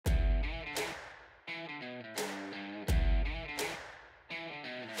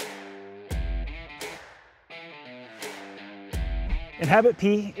Inhabit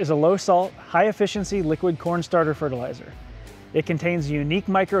P is a low-salt, high-efficiency liquid corn starter fertilizer. It contains a unique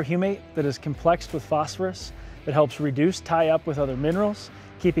micro-humate that is complexed with phosphorus that helps reduce tie-up with other minerals,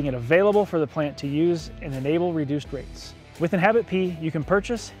 keeping it available for the plant to use and enable reduced rates. With Inhabit P, you can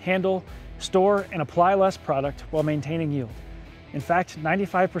purchase, handle, store, and apply less product while maintaining yield. In fact,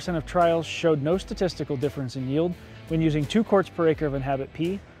 95% of trials showed no statistical difference in yield when using 2 quarts per acre of Inhabit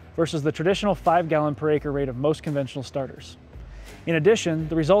P versus the traditional 5 gallon per acre rate of most conventional starters. In addition,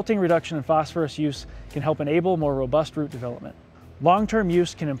 the resulting reduction in phosphorus use can help enable more robust root development. Long-term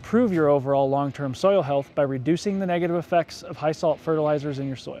use can improve your overall long-term soil health by reducing the negative effects of high-salt fertilizers in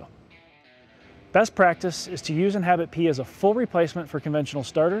your soil. Best practice is to use Inhabit P as a full replacement for conventional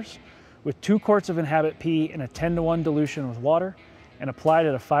starters with 2 quarts of Inhabit P in a 10-to-1 dilution with water and applied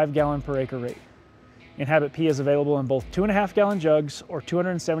at a 5 gallon per acre rate. Inhabit P is available in both 2.5 gallon jugs or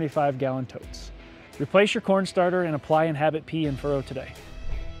 275 gallon totes. Replace your corn starter and apply Inhabit P in furrow today.